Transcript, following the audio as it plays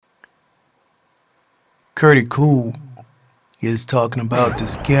Curtieecool is talking about the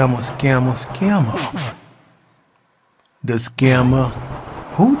scammer. The scammer.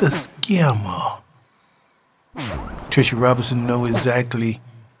 Who the scammer? Patricia Robinson knows exactly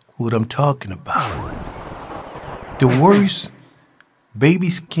what I'm talking about. The worst baby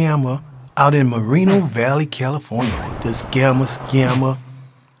scammer out in Moreno Valley, California. The scammer.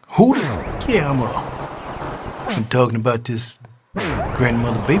 Who the scammer? I'm talking about this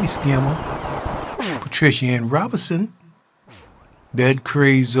grandmother baby scammer, Patricia Ann Robinson. That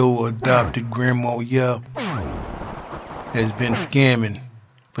crazy old adopted grandma, has been scamming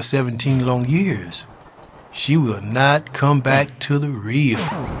for 17 long years. She will not come back to the real.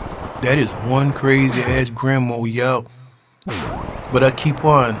 That is one crazy ass grandma, But I keep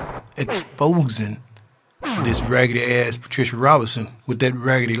on exposing this raggedy ass Patricia Robinson with that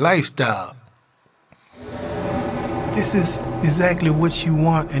raggedy lifestyle. This is exactly what she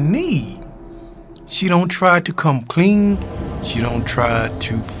want and need. She don't try to come clean. She don't try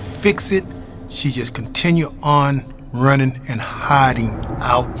to fix it. She just continue on running and hiding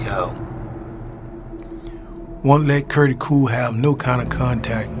out, Won't let Curtieecool have no kind of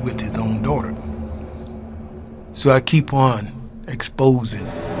contact with his own daughter. So I keep on exposing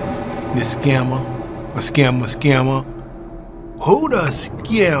this scammer. Who the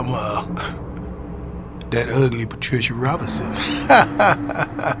scammer? That ugly Patricia Robinson.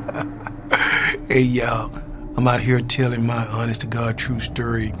 Hey, y'all. I'm out here telling my honest-to-God true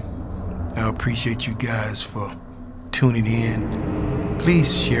story. I appreciate you guys for tuning in.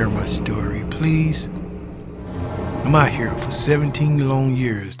 Please share my story, please. I'm out here for 17 long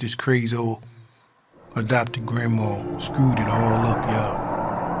years. This crazy old adopted grandma screwed it all up,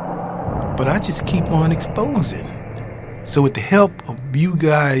 y'all. But I just keep on exposing. So with the help of you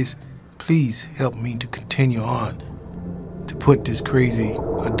guys, please help me to continue on to put this crazy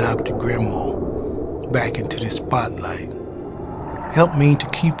adopted grandma back into the spotlight. Help me to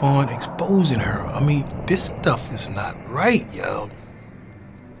keep on exposing her. I mean, this stuff is not right, y'all.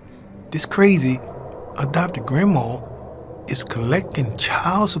 This crazy adopted grandma is collecting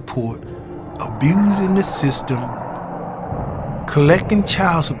child support, abusing the system, collecting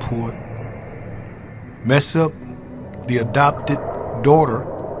child support, mess up the adopted daughter,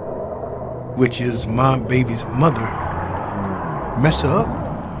 which is my baby's mother, mess her up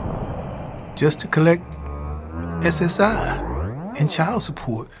just to collect SSI and child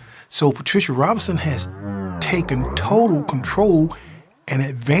support. So Patricia Robinson has taken total control and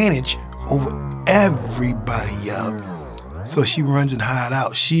advantage over everybody, y'all. So she runs and hides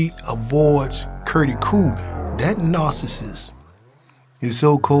out. She avoids Curtieecool. That narcissist is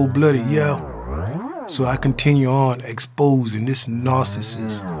so cold-blooded, So I continue on exposing this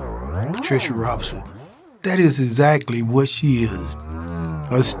narcissist, Patricia Robinson. That is exactly what she is.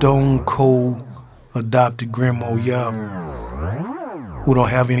 A stone-cold adopted grandma, who don't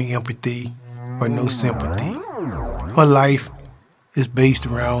have any empathy or no sympathy. Her life is based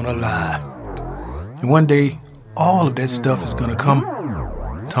around a lie. And one day, all of that stuff is going to come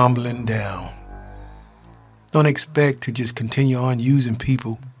tumbling down. Don't expect to just continue on using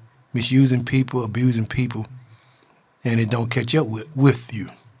people, misusing people, abusing people, and it don't catch up with you.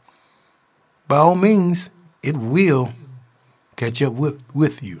 By all means, it will catch up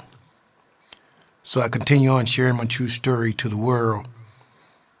with you. So I continue on sharing my true story to the world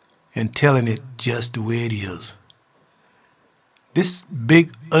and telling it just the way it is. This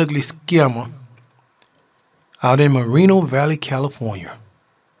big, ugly scammer out in Moreno Valley, California.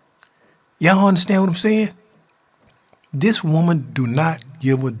 Y'all understand what I'm saying? This woman do not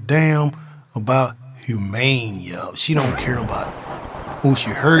give a damn about humane, y'all. She don't care about who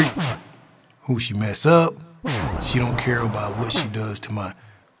she hurt, who she mess up. She don't care about what she does to my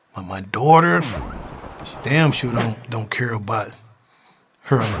daughter. She damn sure don't care about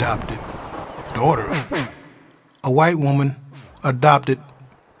her adopted daughter. A white woman adopted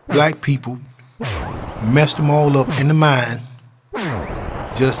black people, messed them all up in the mind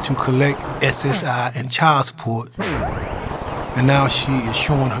just to collect SSI and child support. And now she is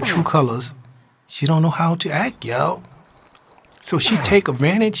showing her true colors. She don't know how to act, y'all. So she take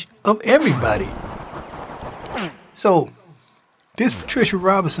advantage of everybody. So this Patricia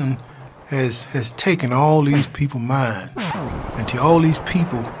Robinson has taken all these people's mind, and to all these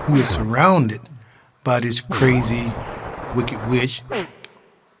people who is surrounded by this crazy, wicked witch,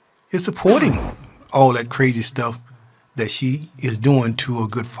 is supporting all that crazy stuff that she is doing to a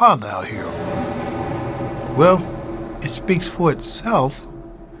good father out here. Well, it speaks for itself.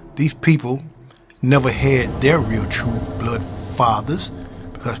 These people never had their real true blood fathers,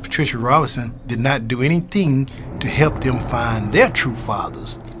 because Patricia Robinson did not do anything to help them find their true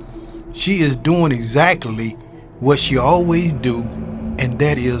fathers. She is doing exactly what she always do, and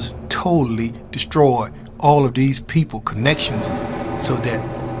that is totally destroy all of these people connections so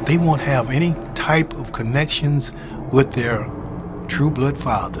that they won't have any type of connections with their true blood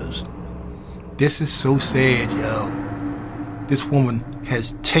fathers. This is so sad, y'all. This woman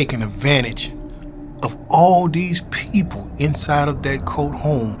has taken advantage of all these people inside of that cult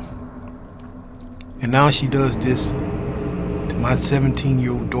home. And now she does this to my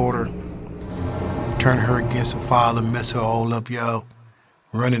 17-year-old daughter. Turn her against her father, mess her all up, y'all.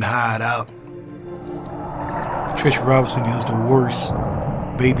 Run and hide out. Patricia Robinson is the worst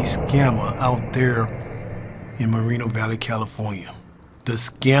baby scammer out there in Moreno Valley, California. The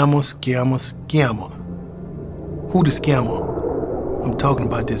scammer. Who the scammer? I'm talking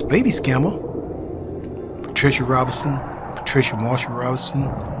about this baby scammer. Patricia Robinson, Patricia Marshall Robinson,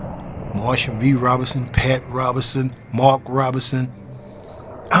 Marsha V. Robinson, Pat Robinson, Mark Robinson.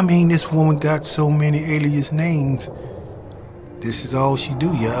 I mean, this woman got so many alias names. This is all she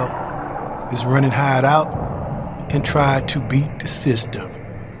do, y'all. Is run and hide out and try to beat the system.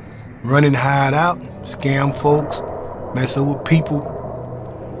 Run and hide out, scam folks, mess up with people.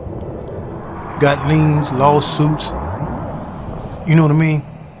 Got liens, lawsuits. You know what I mean?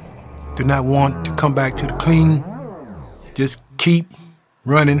 Do not want to come back to the clean. Just keep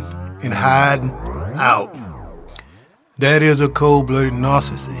running and hiding out. That is a cold-blooded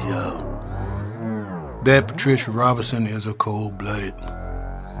narcissist, y'all. That Patricia Robinson is a cold-blooded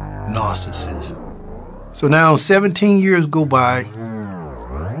narcissist. So now 17 years go by.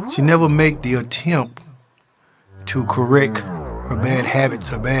 She never make the attempt to correct her bad habits,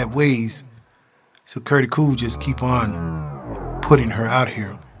 her bad ways. So Curtieecool just keep on putting her out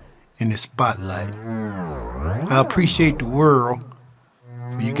here in the spotlight. I appreciate the world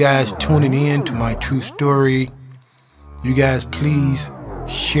for you guys tuning in to my true story. You guys please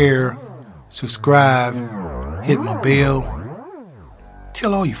share, subscribe, hit my bell.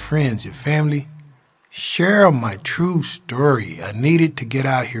 Tell all your friends, your family. Share my true story. I need it to get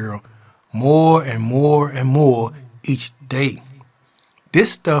out here more and more and more each day.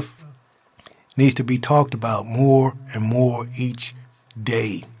 This stuff needs to be talked about more and more each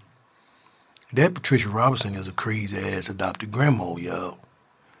day. That Patricia Robinson is a crazy-ass adopted grandma, y'all.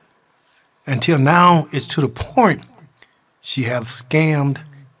 Until now, it's to the point she have scammed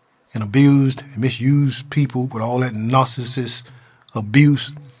and abused and misused people with all that narcissist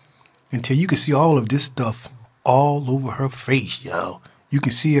abuse until you can see all of this stuff all over her face, y'all. You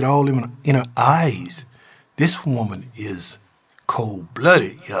can see it all in her eyes. This woman is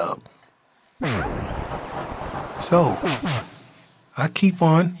cold-blooded, y'all. So, I keep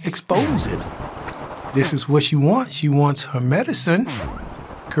on exposing. This is what she wants. She wants her medicine.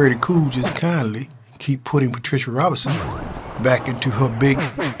 Curtieecool just kindly keep putting Patricia Robinson back into her big,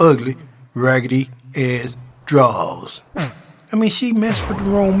 ugly, raggedy ass drawers. I mean, she messed with the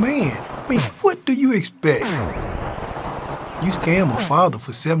wrong man. I mean, what do you expect? You scam a father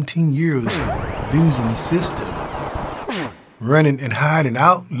for 17 years, abusing the system, running and hiding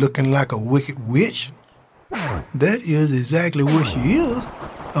out, looking like a wicked witch. That is exactly what she is,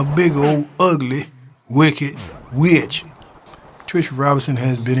 a big old ugly, wicked witch. Patricia Robinson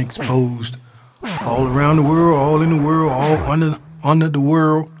has been exposed all around the world, all in the world, all under the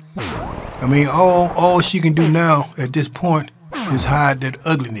world. I mean, all she can do now at this point is hide that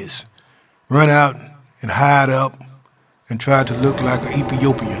ugliness. Run out and hide up and try to look like an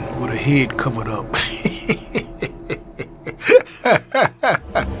Ethiopian with her head covered up.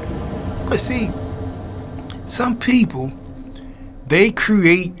 But see, some people, they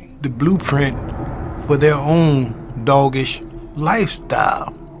create the blueprint for their own doggish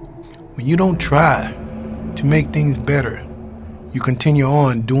lifestyle. When you don't try to make things better, you continue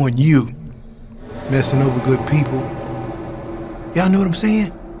on doing you, messing over good people. Y'all know what I'm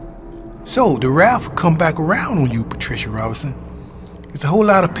saying? So the wrath come back around on you, Patricia Robinson. There's a whole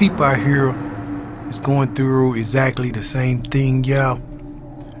lot of people out here that's going through exactly the same thing, y'all.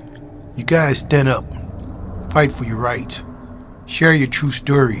 You guys stand up, fight for your rights, share your true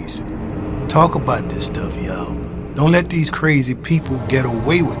stories, talk about this stuff, y'all. Don't let these crazy people get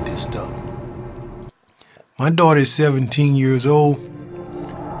away with this stuff. My daughter is 17 years old.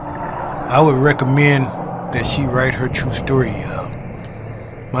 I would recommend that she write her true story, y'all.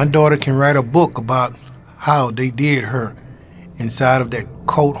 My daughter can write a book about how they did her inside of that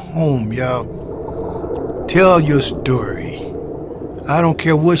cult home, y'all. Tell your story. I don't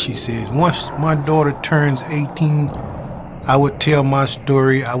care what she says. Once my daughter turns 18, I would tell my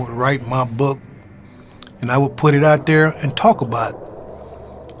story. I would write my book. And I would put it out there and talk about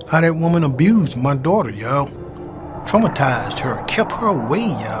how that woman abused my daughter, y'all. traumatized her, kept her away,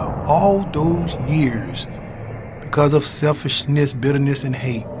 y'all, all those years because of selfishness, bitterness, and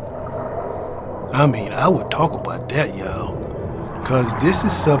hate. I mean, I would talk about that, y'all, because this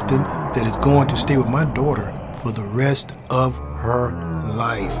is something that is going to stay with my daughter for the rest of her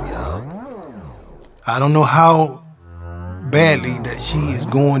life, y'all. I don't know how badly that she is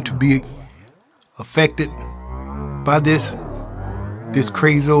going to be affected by this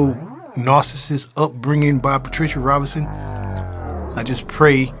crazy old narcissist upbringing by Patricia Robinson. I just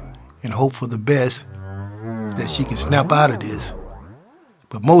pray and hope for the best that she can snap out of this.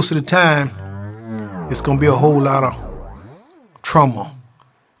 But most of the time, it's going to be a whole lot of trauma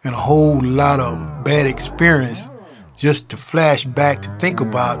and a whole lot of bad experience just to flash back to think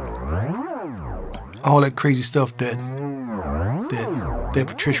about all that crazy stuff that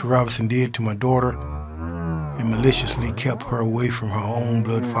Patricia Robinson did to my daughter and maliciously kept her away from her own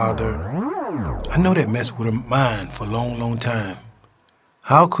blood father. I know that messed with her mind for a long, long time.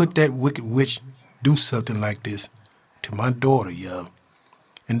 How could that wicked witch do something like this to my daughter, y'all?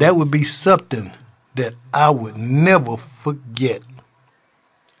 And that would be something that I would never forget.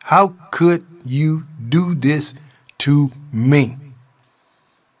 How could you do this to me?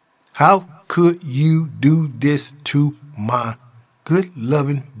 How could you do this to my good,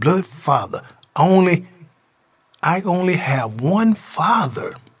 loving blood father? I only have one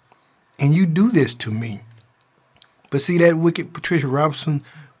father, and you do this to me. But see, that wicked Patricia Robinson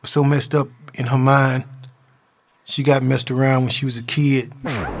was so messed up in her mind. She got messed around when she was a kid.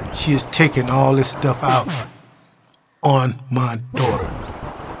 She is taking all this stuff out on my daughter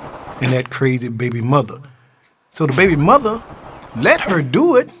and that crazy baby mother. So the baby mother let her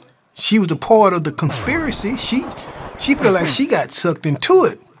do it. She was a part of the conspiracy. She felt like she got sucked into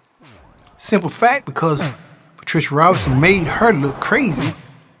it. Simple fact, because Patricia Robinson made her look crazy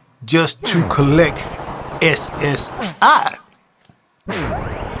just to collect SSI.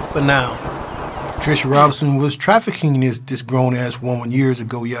 But now, Patricia Robinson was trafficking this grown-ass woman years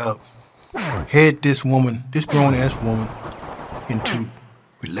ago, y'all. Had this grown-ass woman into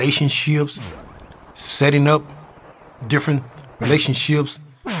relationships, setting up different relationships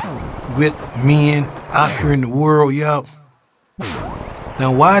with men out here in the world, y'all.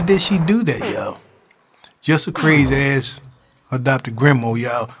 Now, why did she do that, y'all? Just a crazy-ass adopted grandma,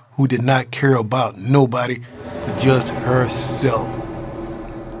 y'all, who did not care about nobody but just herself.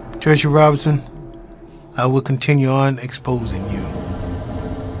 Patricia Robinson, I will continue on exposing you.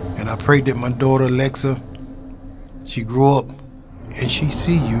 And I pray that my daughter, Alexa, she grow up and she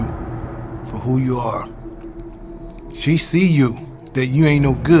see you for who you are. She see you, that you ain't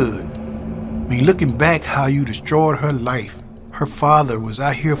no good. I mean, looking back how you destroyed her life. Her father was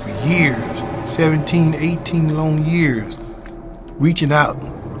out here for years, 17, 18 long years, reaching out.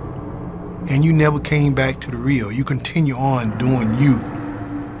 And you never came back to the real. You continue on doing you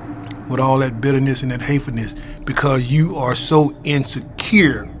with all that bitterness and that hatefulness because you are so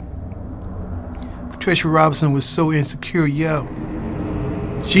insecure. Patricia Robinson was so insecure, yeah.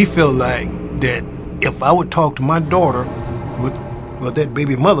 She felt like that if I would talk to my daughter, that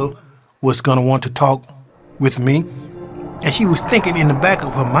baby mother was going to want to talk with me. And she was thinking in the back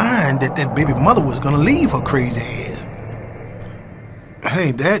of her mind that baby mother was going to leave her crazy ass.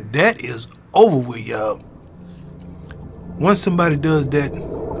 Hey, that is over with, y'all. Once somebody does that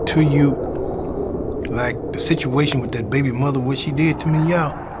to you, like the situation with that baby mother, what she did to me,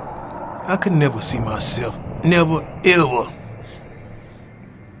 y'all, I could never see myself, never, ever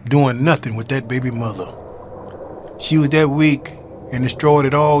doing nothing with that baby mother. She was that weak and destroyed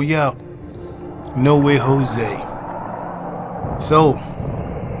it all, y'all. No way, Jose. So,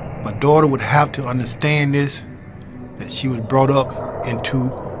 my daughter would have to understand this, that she was brought up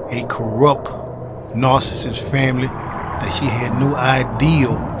into a corrupt narcissist family, that she had no idea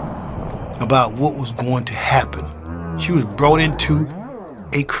about what was going to happen. She was brought into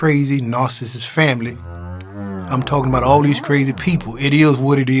a crazy narcissist family. I'm talking about all these crazy people. It is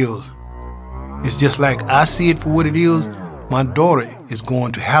what it is. It's just like I see it for what it is. My daughter is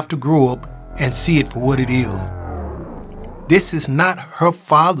going to have to grow up and see it for what it is. This is not her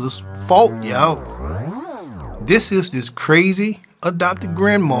father's fault, y'all. This is this crazy adopted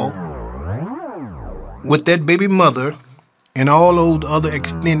grandma with that baby mother and all those other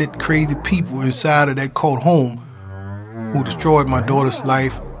extended crazy people inside of that cult home who destroyed my daughter's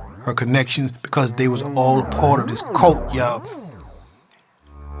life, her connections, because they was all a part of this cult, y'all.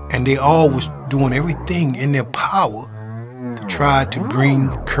 And they all was doing everything in their power to try to bring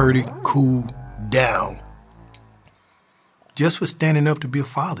Curtieecool down. Just for standing up to be a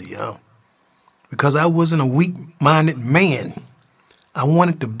father, y'all. Because I wasn't a weak-minded man. I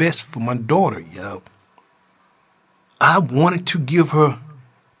wanted the best for my daughter, y'all. I wanted to give her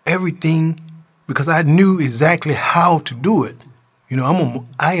everything because I knew exactly how to do it. You know,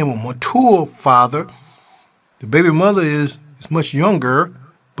 I am a mature father. The baby mother is much younger,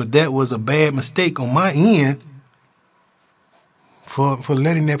 but that was a bad mistake on my end for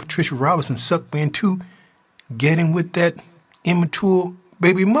letting that Patricia Robinson suck me into getting with that immature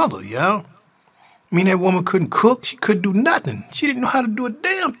baby mother, y'all. I mean, that woman couldn't cook. She couldn't do nothing. She didn't know how to do a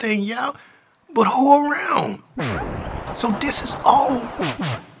damn thing, y'all, but hoe around. So this is all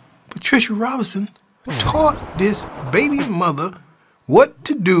Patricia Robinson taught this baby mother what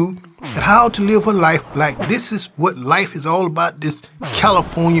to do and how to live her life. Like, this is what life is all about, this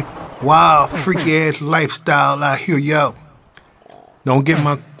California wild, freaky-ass lifestyle out here, y'all. Don't get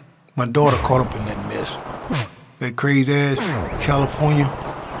my daughter caught up in that mess. That crazy-ass California,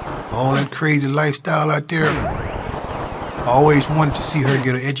 all that crazy lifestyle out there. I always wanted to see her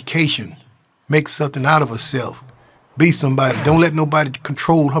get an education, make something out of herself, be somebody. Don't let nobody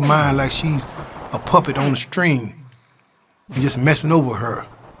control her mind like she's a puppet on a string and just messing over her.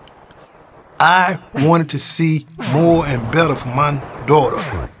 I wanted to see more and better for my daughter.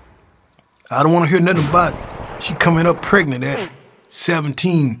 I don't want to hear nothing about she coming up pregnant at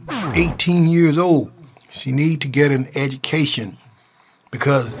 17, 18 years old. She need to get an education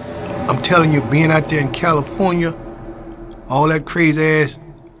because I'm telling you, being out there in California, all that crazy-ass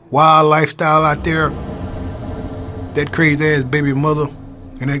wild lifestyle out there, that crazy-ass baby mother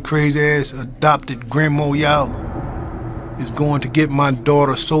and that crazy-ass adopted grandma, y'all, is going to get my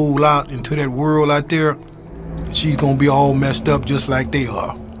daughter sold out into that world out there. She's going to be all messed up just like they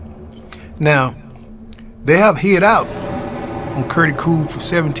are. Now, they have hid out on Curtieecool for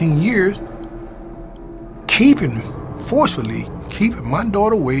 17 years, forcefully keeping my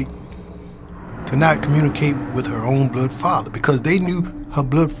daughter away to not communicate with her own blood father because they knew her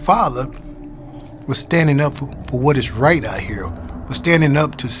blood father was standing up for what is right out here, was standing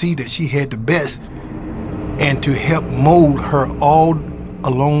up to see that she had the best and to help mold her all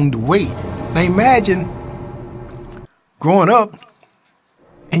along the way. Now imagine growing up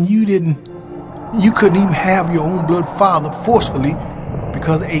and you couldn't even have your own blood father forcefully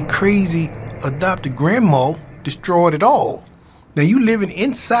because a crazy adopted grandma destroyed it all. Now you living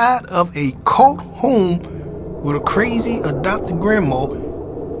inside of a cult home with a crazy adopted grandma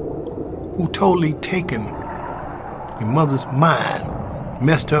who totally taken your mother's mind,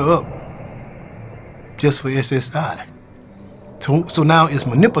 messed her up just for SSI. So now it's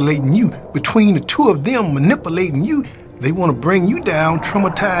manipulating you. Between the two of them manipulating you, they want to bring you down,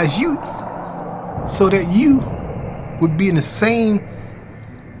 traumatize you, so that you would be in the same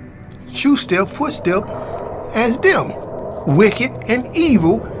footstep as them. Wicked and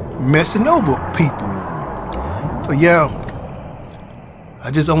evil, messing over people. So yeah,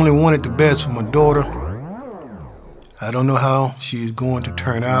 I just only wanted the best for my daughter. I don't know how she's going to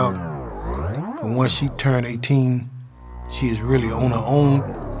turn out, but once she turned 18, she is really on her own.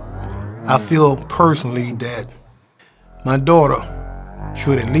 I feel personally that my daughter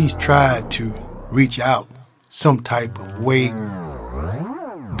should at least try to reach out some type of way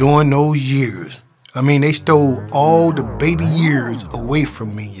during those years. I mean, they stole all the baby years away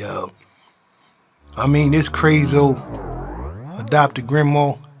from me, y'all. I mean, this crazy old adopted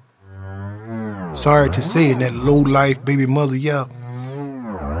grandma, sorry to say, in that low-life baby mother, y'all,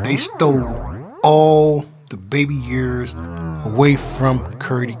 they stole all the baby years away from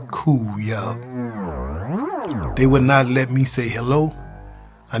Curtieecool, y'all. They would not let me say hello.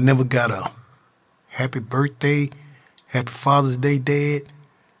 I never got a happy birthday, happy Father's Day, Dad.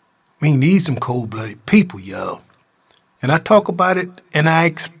 I mean, these some cold-blooded people, y'all. And I talk about it and I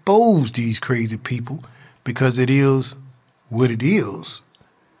expose these crazy people because it is what it is.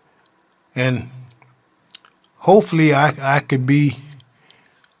 And hopefully I could be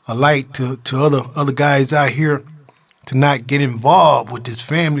a light to other guys out here to not get involved with this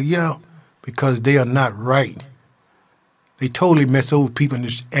family, y'all, because they are not right. They totally mess over people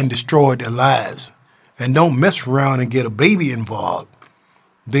and destroy their lives. And don't mess around and get a baby involved.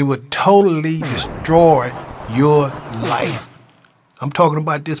 They would totally destroy your life. I'm talking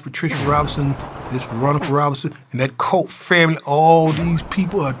about this Patricia Robinson, this Veronica Robinson, and that cult family. All these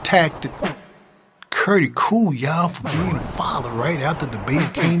people attacked Curtieecool, y'all, for being a father right after the baby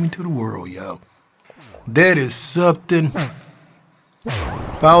came into the world, y'all. That is something.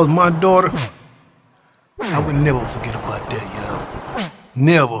 If I was my daughter, I would never forget about that, y'all.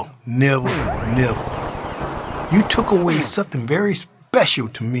 Never, never, never. You took away something very special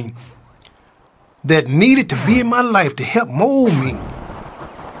to me that needed to be in my life to help mold me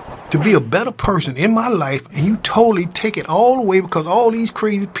to be a better person in my life, and you totally take it all away because all these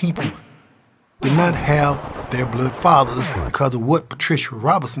crazy people did not have their blood fathers because of what Patricia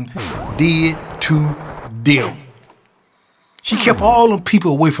Robinson did to them. She kept all them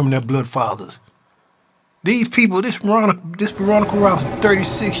people away from their blood fathers. These people, this Veronica Robinson,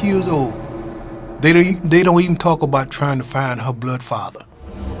 36 years old, they don't even talk about trying to find her blood father.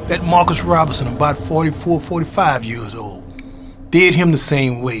 That Marcus Robinson, about 44, 45 years old, did him the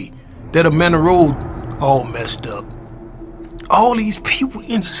same way. That Amanda Rose, all messed up. All these people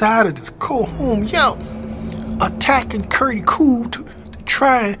inside of this cold home, attacking Curtieecool to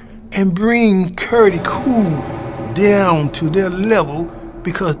try and bring Curtieecool down to their level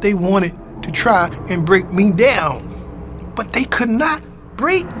because they wanted to try and break me down. But they could not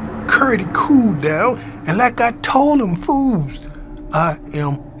break Curtieecool down. And like I told them fools, I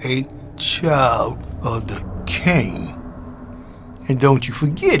am a child of the King. And don't you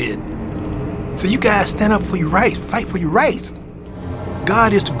forget it. So you guys stand up for your rights, fight for your rights.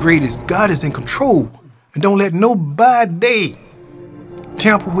 God is the greatest. God is in control. And don't let nobody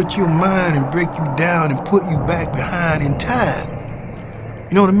tamper with your mind and break you down and put you back behind in time.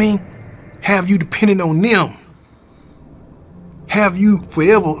 You know what I mean? Have you dependent on them. Have you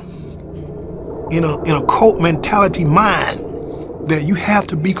forever in a cult mentality mind that you have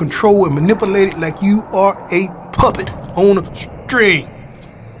to be controlled and manipulated like you are a puppet on a string.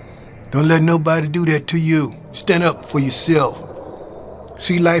 Don't let nobody do that to you. Stand up for yourself.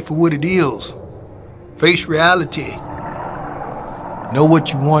 See life for what it is. Face reality. Know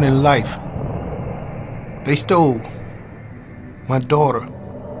what you want in life. They stole my daughter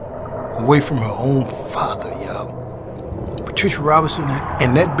away from her own father, y'all. Patricia Robinson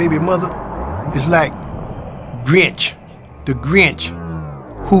and that baby mother is like Grinch, the Grinch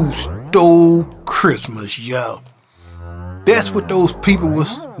who stole Christmas, y'all. That's what those people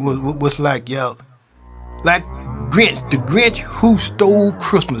was like, y'all. Like Grinch, the Grinch who stole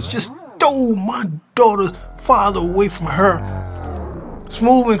Christmas, just stole my daughter's father away from her.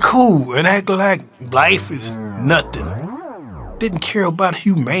 Smooth and cool and act like life is nothing. Didn't care about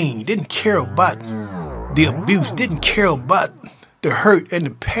humane, didn't care about the abuse, didn't care about the hurt and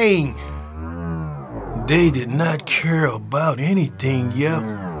the pain. They did not care about anything,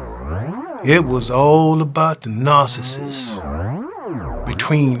 yeah. It was all about the narcissist.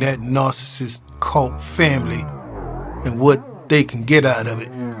 Between that narcissist cult family and what they can get out of it.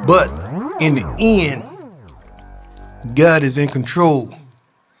 But in the end, God is in control.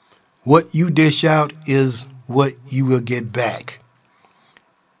 What you dish out is what you will get back.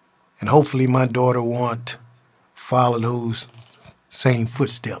 And hopefully my daughter won't follow those same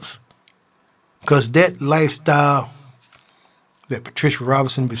footsteps. Because that lifestyle that Patricia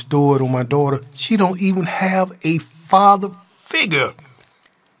Robinson bestowed on my daughter, she don't even have a father figure.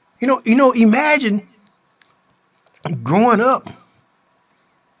 You know, imagine growing up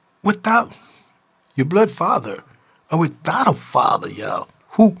without your blood father or without a father, y'all,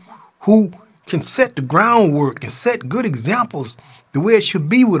 who can set the groundwork and set good examples the way it should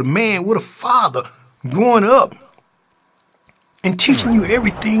be with a man, with a father, growing up and teaching you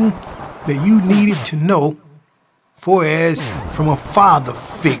everything that you needed to know for as from a father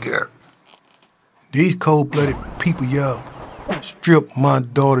figure. These cold-blooded people, y'all, stripped my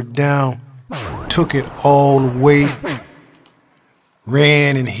daughter down, took it all away,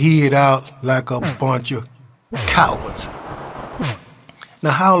 ran and hid out like a bunch of cowards.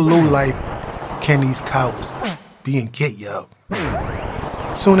 Now, how low-life can these cowards be and get, y'all?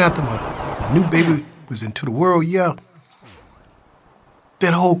 Soon after my new baby was into the world, y'all,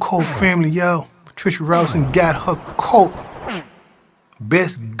 that whole cult family, y'all, Patricia Robinson got her cult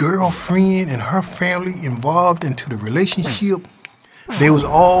best girlfriend and her family involved into the relationship. They was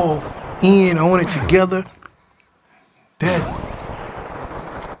all in on it together. That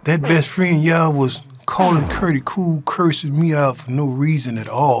best friend, y'all, was calling Curtieecool, cursing me out for no reason at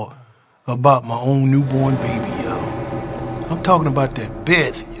all about my own newborn baby, y'all. I'm talking about that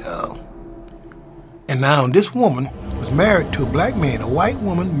best, y'all. And now this woman was married to a black man, a white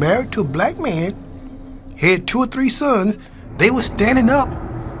woman married to a black man, had 2 or 3 sons. They were standing up,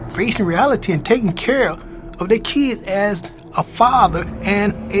 facing reality and taking care of their kids as a father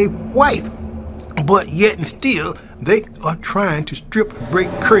and a wife. But yet and still, they are trying to strip and break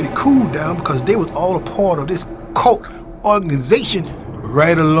Curtieecool down because they was all a part of this cult organization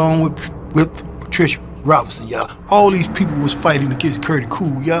right along with Patricia Robinson, y'all. All these people was fighting against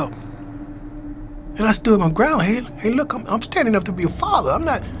Curtieecool, y'all. And I stood my ground. Hey, look, I'm standing up to be a father. I'm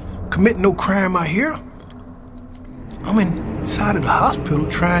not committing no crime out here. I'm inside of the hospital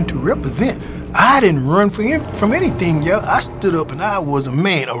trying to represent. I didn't run from anything, y'all. I stood up and I was a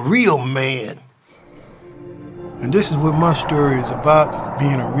man, a real man. And this is what my story is about,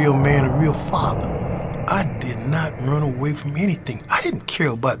 being a real man, a real father. I did not run away from anything. I didn't care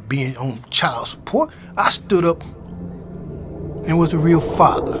about being on child support. I stood up and was a real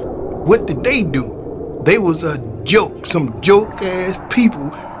father. What did they do? They was a joke, some joke-ass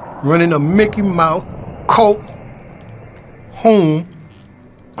people running a Mickey Mouse cult home,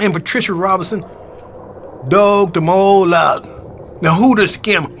 and Patricia Robinson dogged them all out. Now who the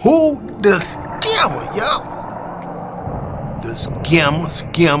scammer? Who the scammer, y'all? The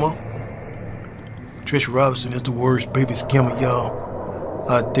scammer. Patricia Robinson is the worst baby scammer, y'all,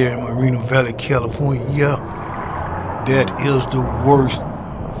 out there in Moreno Valley, California, yeah. That is the worst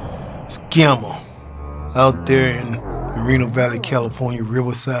scammer out there in Moreno Valley, California,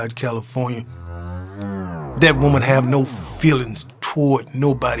 Riverside, California. That woman have no feelings toward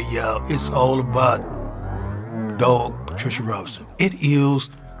nobody, y'all. It's all about dog Patricia Robinson. It is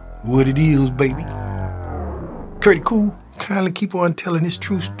what it is, baby. Curtieecool, kindly keep on telling his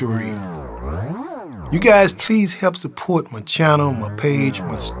true story. You guys, please help support my channel, my page,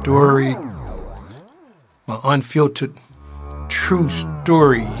 my story, my Unfiltered True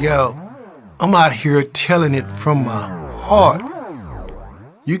Story, yo. I'm out here telling it from my heart.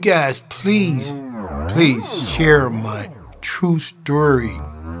 You guys, please share my true story.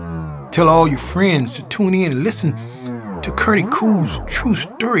 Tell all your friends to tune in and listen to Curtieecool's true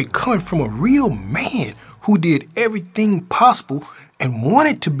story coming from a real man who did everything possible and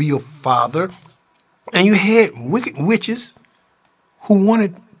wanted to be a father. And you had wicked witches who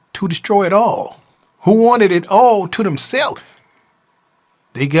wanted to destroy it all, who wanted it all to themselves.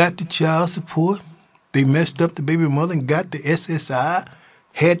 They got the child support. They messed up the baby mother and got the SSI,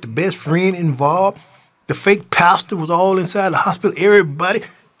 had the best friend involved. The fake pastor was all inside the hospital. Everybody,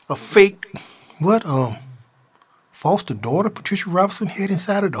 a fake, foster daughter Patricia Robinson had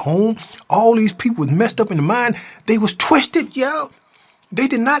inside of the home. All these people was messed up in the mind. They was twisted, y'all. They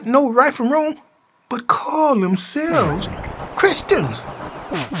did not know right from wrong, but call themselves Christians.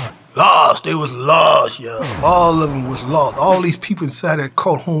 Lost. They was lost, y'all. All of them was lost. All these people inside that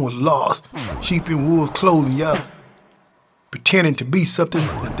cult home was lost. Sheep in wolves clothing, y'all. Pretending to be something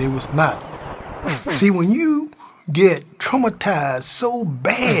that they was not. See, when you get traumatized so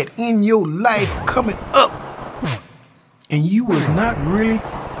bad in your life coming up, and you was not really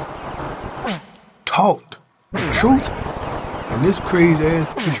taught the truth, and this crazy ass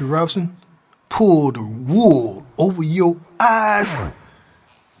Patricia Robinson pulled the wool over your eyes,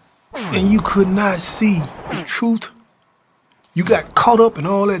 and you could not see the truth. You got caught up in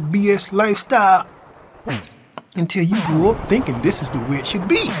all that BS lifestyle until you grew up thinking this is the way it should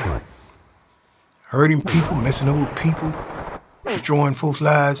be. Hurting people, messing up with people, destroying folks'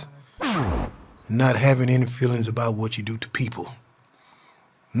 lives, not having any feelings about what you do to people,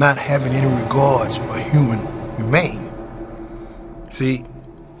 not having any regards for a human remain. See,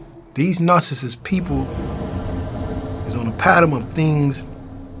 these narcissist people is on a pattern of things.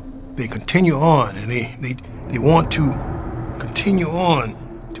 They continue on, and they want to continue on,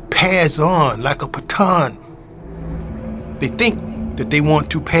 to pass on like a baton. They think that they want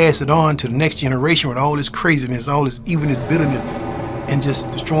to pass it on to the next generation with all this craziness, all this evilness, bitterness, and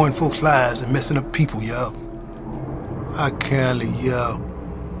just destroying folks' lives and messing up people, y'all. I kindly, y'all,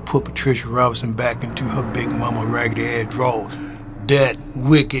 put Patricia Robinson back into her big mama raggedy ass drawers. That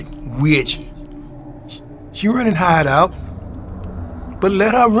wicked witch. She running hide out. But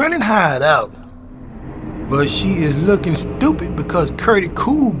let her run and hide out. But she is looking stupid because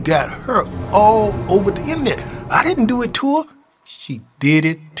Curtieecool got her all over the internet. I didn't do it to her. She did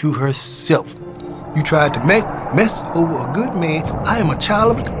it to herself. You tried to mess over a good man. I am a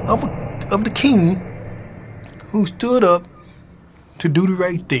child of the king who stood up to do the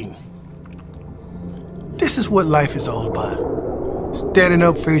right thing. This is what life is all about. Standing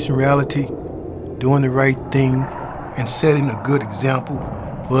up, facing reality, doing the right thing, and setting a good example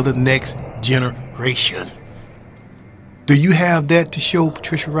for the next generation. Do you have that to show,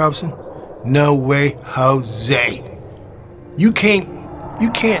 Patricia Robinson? No way, Jose. You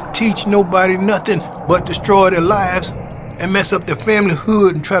can't teach nobody nothing but destroy their lives and mess up their family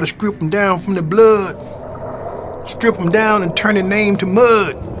hood and try to strip them down from the blood. Strip them down and turn their name to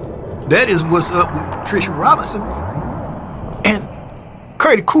mud. That is what's up with Patricia Robinson. And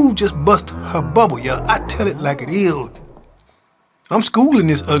Curtieecool just bust her bubble, y'all. I tell it like it is. I'm schooling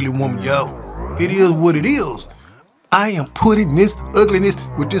this ugly woman, y'all. It is what it is. I am putting this ugliness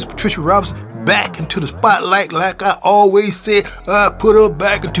with this Patricia Robinson back into the spotlight like I always said. I put her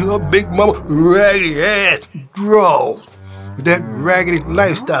back into her big mama raggedy ass drawers. With that raggedy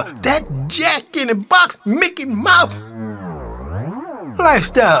lifestyle. That Jack in the Box Mickey Mouse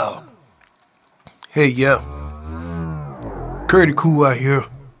lifestyle. Hey, yeah. Curtieecool out here.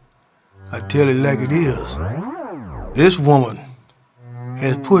 I tell it like it is. This woman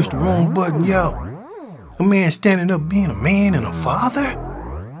has pushed the wrong button, y'all. A man standing up being a man and a father?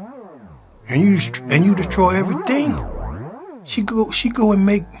 And you destroy everything? She go and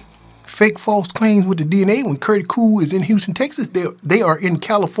make fake false claims with the DNA when Curtieecool is in Houston, Texas. They are in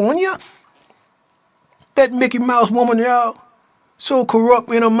California? That Mickey Mouse woman, y'all, so corrupt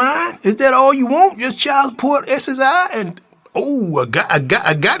in her mind? Is that all you want? Just child support, SSI, and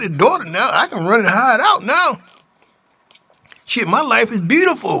I got a daughter now. I can run and hide out now. Shit, my life is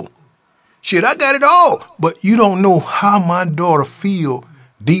beautiful. Shit, I got it all. But you don't know how my daughter feel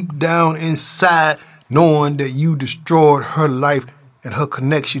deep down inside, knowing that you destroyed her life and her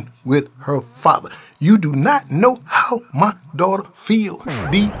connection with her father. You do not know how my daughter feels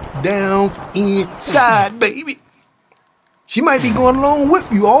deep down inside, baby. She might be going along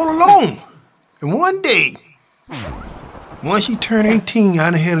with you all alone. And one day, once she turned 18,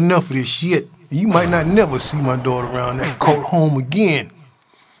 I done had enough of this shit. You might not never see my daughter around that court home again.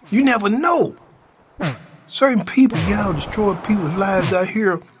 You never know. Certain people, y'all, destroy people's lives out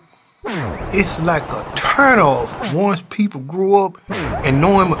here. It's like a turnoff once people grow up and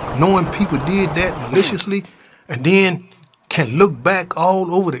knowing people did that maliciously, and then can look back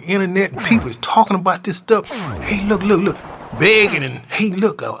all over the internet and people is talking about this stuff. Hey, look, begging and hey,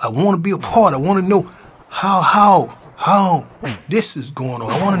 look, I want to be a part. I want to know how this is going on.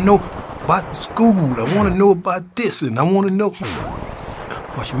 I want to know about school. I want to know about this, and I want to know,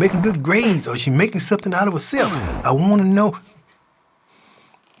 or she making good grades, or she making something out of herself. I want to know.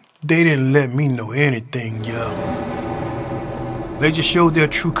 They didn't let me know anything, y'all. They just showed their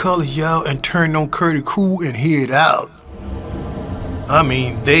true colors, y'all, and turned on Curtieecool and hid out. I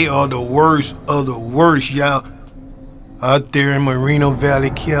mean, they are the worst of the worst, y'all. Out there in Moreno Valley,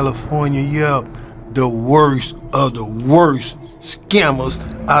 California, y'all. The worst of the worst scammers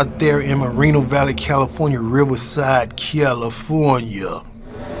out there in Moreno Valley, California, Riverside, California.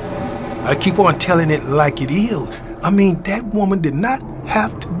 I keep on telling it like it is. I mean, that woman did not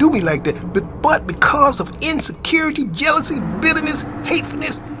have to do me like that, but because of insecurity, jealousy, bitterness,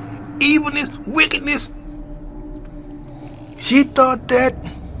 hatefulness, evilness, wickedness, she thought that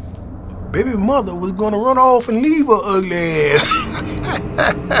baby mother was gonna run off and leave her ugly ass.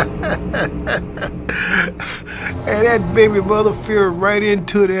 And that baby mother fell right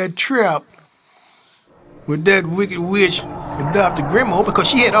into that trap with that wicked witch and Dr. Grandma, because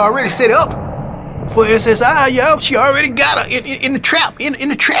she had already set it up for SSI, yo. She already got her in the trap, in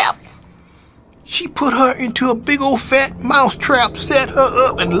the trap. She put her into a big old fat mouse trap, set her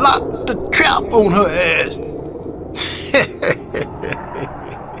up, and locked the trap on her ass.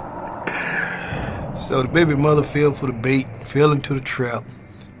 So the baby mother fell for the bait, fell into the trap,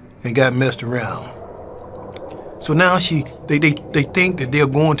 and got messed around. So now they think that they're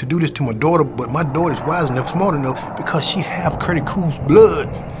going to do this to my daughter, but my daughter's wise enough, smart enough, because she have Curtieecool's blood.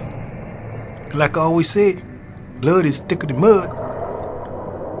 Like I always said, blood is thicker than mud.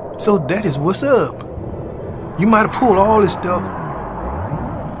 So that is what's up. You might have pulled all this stuff.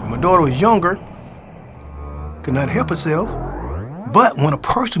 When my daughter was younger, could not help herself. But when a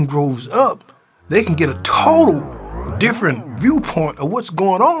person grows up, they can get a total different viewpoint of what's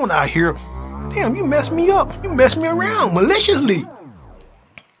going on out here. Damn, you messed me up. You messed me around maliciously.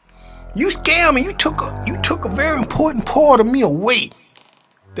 You scammed me. You took a very important part of me away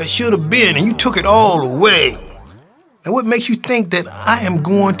that should have been, and you took it all away. Now what makes you think that I am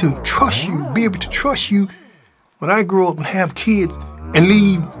going to trust you, be able to trust you when I grow up and have kids and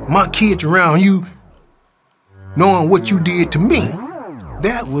leave my kids around you knowing what you did to me?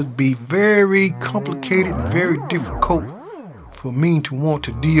 That would be very complicated and very difficult for me to want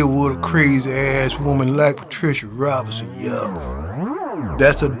to deal with a crazy ass woman like Patricia Robinson, yo.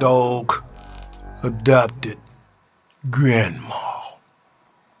 That's a dog adopted grandma.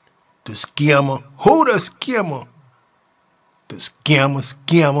 The scammer, who the scammer? The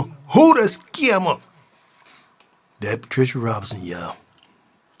scammer, who the scammer? That Patricia Robinson, y'all.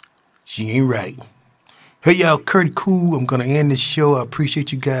 She ain't right. Hey, y'all, Curtieecool, I'm going to end this show. I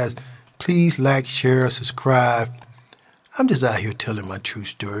appreciate you guys. Please like, share, subscribe. I'm just out here telling my true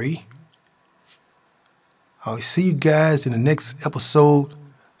story. I'll see you guys in the next episode.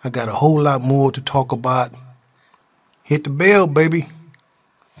 I got a whole lot more to talk about. Hit the bell, baby.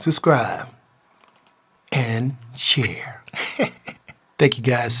 Subscribe. And share. Thank you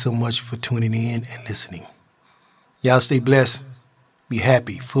guys so much for tuning in and listening. Y'all stay blessed. Be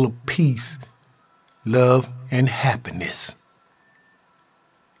happy, full of peace, love, and happiness.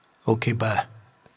 Okay, bye.